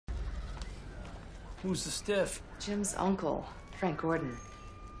Who's the stiff? Jim's uncle, Frank Gordon.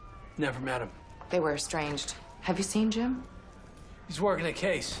 Never met him. They were estranged. Have you seen Jim? He's working a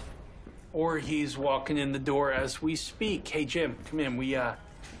case. Or he's walking in the door as we speak. Hey, Jim, come in. We,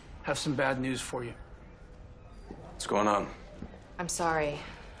 have some bad news for you. What's going on? I'm sorry.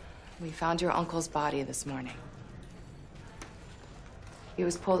 We found your uncle's body this morning. He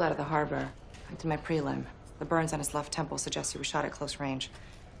was pulled out of the harbor. I did my prelim. The burns on his left temple suggest he was shot at close range.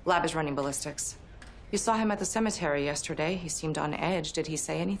 Lab is running ballistics. You saw him at the cemetery yesterday. He seemed on edge. Did he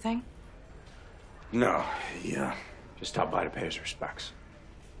say anything? No, he, just stopped by to pay his respects.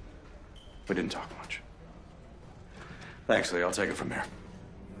 We didn't talk much. Thanks, Lee. I'll take it from here.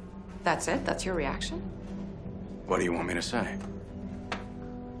 That's it? That's your reaction? What do you want me to say?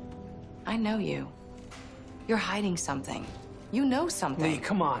 I know you. You're hiding something. You know something. Lee,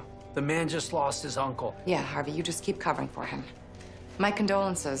 come on. The man just lost his uncle. Yeah, Harvey, you just keep covering for him. My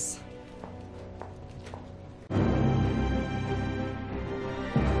condolences.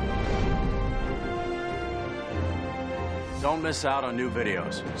 Don't miss out on new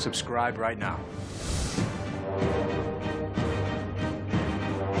videos. Subscribe right now.